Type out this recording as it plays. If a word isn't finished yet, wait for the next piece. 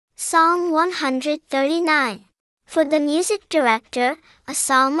Psalm 139. For the music director, a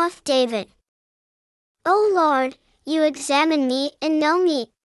psalm of David. O Lord, you examine me and know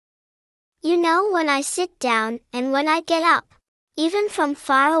me. You know when I sit down and when I get up. Even from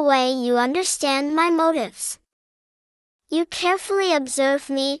far away you understand my motives. You carefully observe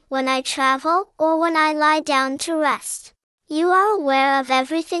me when I travel or when I lie down to rest. You are aware of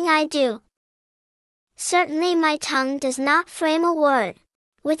everything I do. Certainly my tongue does not frame a word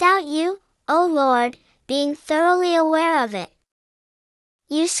without you, O Lord, being thoroughly aware of it.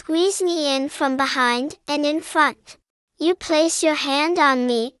 You squeeze me in from behind and in front. You place your hand on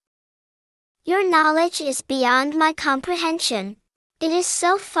me. Your knowledge is beyond my comprehension. It is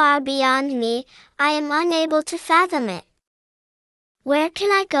so far beyond me, I am unable to fathom it. Where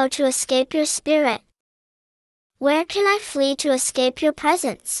can I go to escape your spirit? Where can I flee to escape your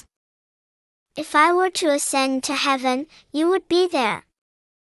presence? If I were to ascend to heaven, you would be there.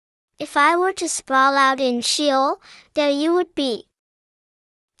 If I were to sprawl out in Sheol, there you would be.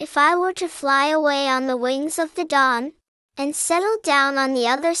 If I were to fly away on the wings of the dawn, and settle down on the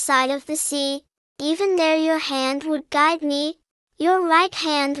other side of the sea, even there your hand would guide me, your right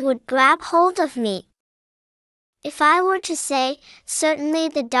hand would grab hold of me. If I were to say, certainly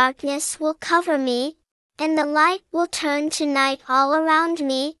the darkness will cover me, and the light will turn to night all around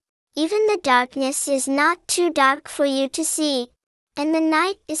me, even the darkness is not too dark for you to see, and the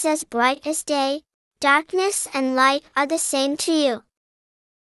night is as bright as day, darkness and light are the same to you.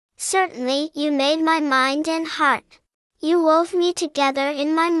 Certainly you made my mind and heart. You wove me together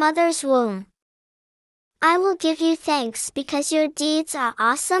in my mother's womb. I will give you thanks because your deeds are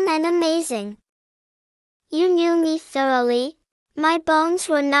awesome and amazing. You knew me thoroughly. My bones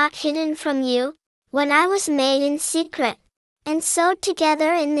were not hidden from you, when I was made in secret, and sewed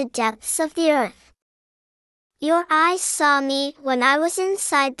together in the depths of the earth. Your eyes saw me when I was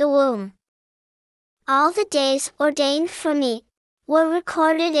inside the womb. All the days ordained for me were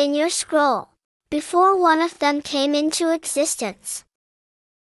recorded in your scroll, before one of them came into existence.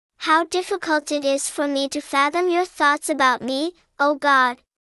 How difficult it is for me to fathom your thoughts about me, O God!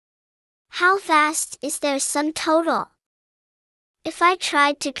 How vast is their sum total! If I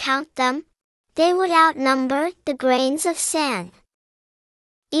tried to count them, they would outnumber the grains of sand.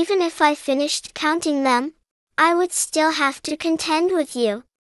 Even if I finished counting them, I would still have to contend with you.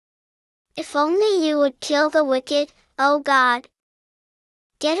 If only you would kill the wicked, O God!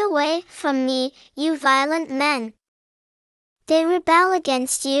 Get away from me, you violent men! They rebel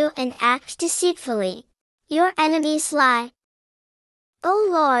against you and act deceitfully. Your enemies lie. O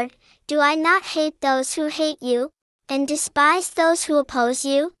Lord, do I not hate those who hate you, and despise those who oppose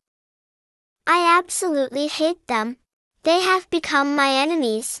you? I absolutely hate them. They have become my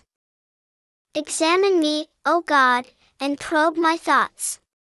enemies. Examine me, O God, and probe my thoughts.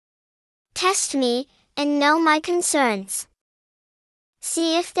 Test me, and know my concerns.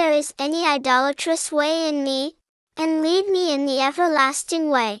 See if there is any idolatrous way in me, and lead me in the everlasting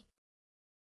way.